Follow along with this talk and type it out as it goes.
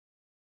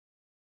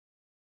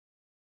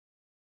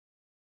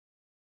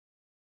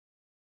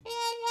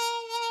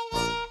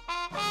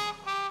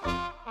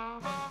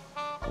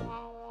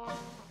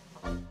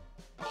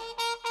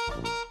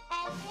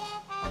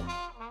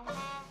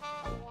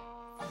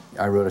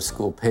I wrote a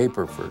school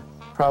paper for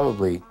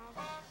probably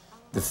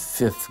the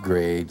 5th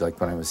grade, like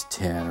when I was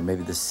 10, or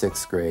maybe the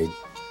 6th grade,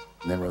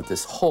 and then wrote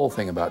this whole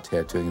thing about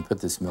tattooing and put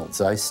this Milt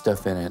Zeiss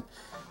stuff in it,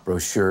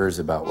 brochures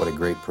about what a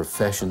great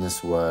profession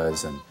this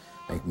was, and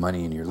make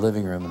money in your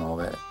living room and all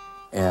that.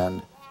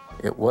 And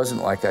it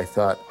wasn't like I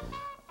thought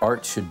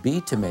art should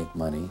be to make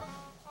money,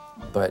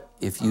 but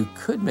if you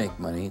could make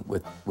money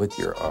with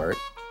your art,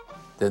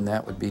 then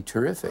that would be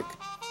terrific.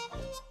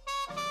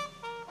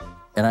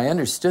 And I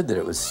understood that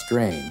it was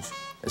strange,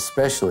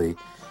 especially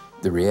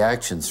the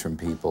reactions from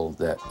people,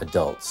 that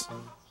adults.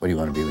 What do you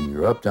want to be when you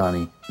grow up,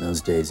 Donnie? In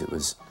those days, it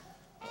was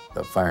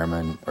a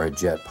fireman or a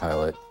jet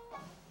pilot.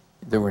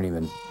 There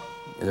weren't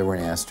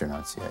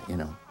astronauts yet, you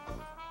know.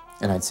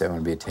 And I'd say I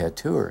want to be a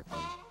tattooer.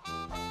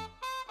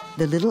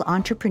 The little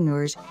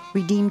entrepreneurs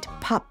redeemed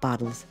pop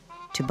bottles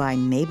to buy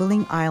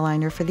Maybelline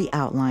eyeliner for the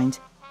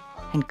outlines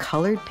and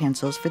colored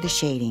pencils for the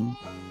shading.